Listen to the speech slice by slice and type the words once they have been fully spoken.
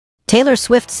Taylor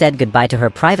Swift said goodbye to her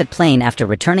private plane after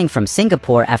returning from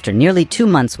Singapore after nearly 2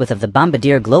 months with the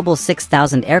Bombardier Global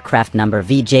 6000 aircraft number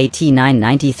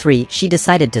VJT993. She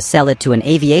decided to sell it to an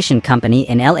aviation company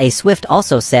in LA. Swift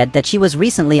also said that she was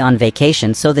recently on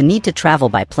vacation, so the need to travel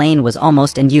by plane was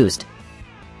almost unused.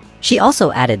 She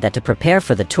also added that to prepare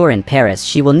for the tour in Paris,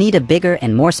 she will need a bigger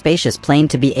and more spacious plane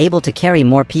to be able to carry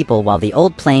more people, while the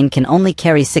old plane can only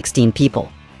carry 16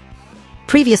 people.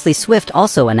 Previously, Swift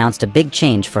also announced a big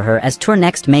change for her as tour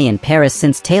next May in Paris.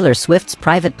 Since Taylor Swift's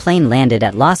private plane landed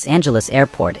at Los Angeles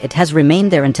Airport, it has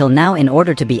remained there until now in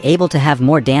order to be able to have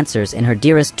more dancers in her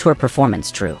dearest tour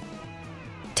performance. True.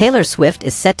 Taylor Swift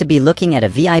is set to be looking at a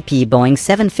VIP Boeing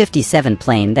 757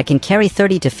 plane that can carry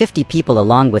 30 to 50 people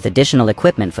along with additional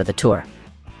equipment for the tour.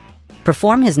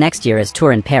 Perform his next year's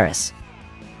tour in Paris.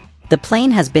 The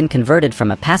plane has been converted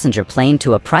from a passenger plane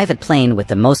to a private plane with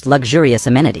the most luxurious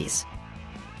amenities.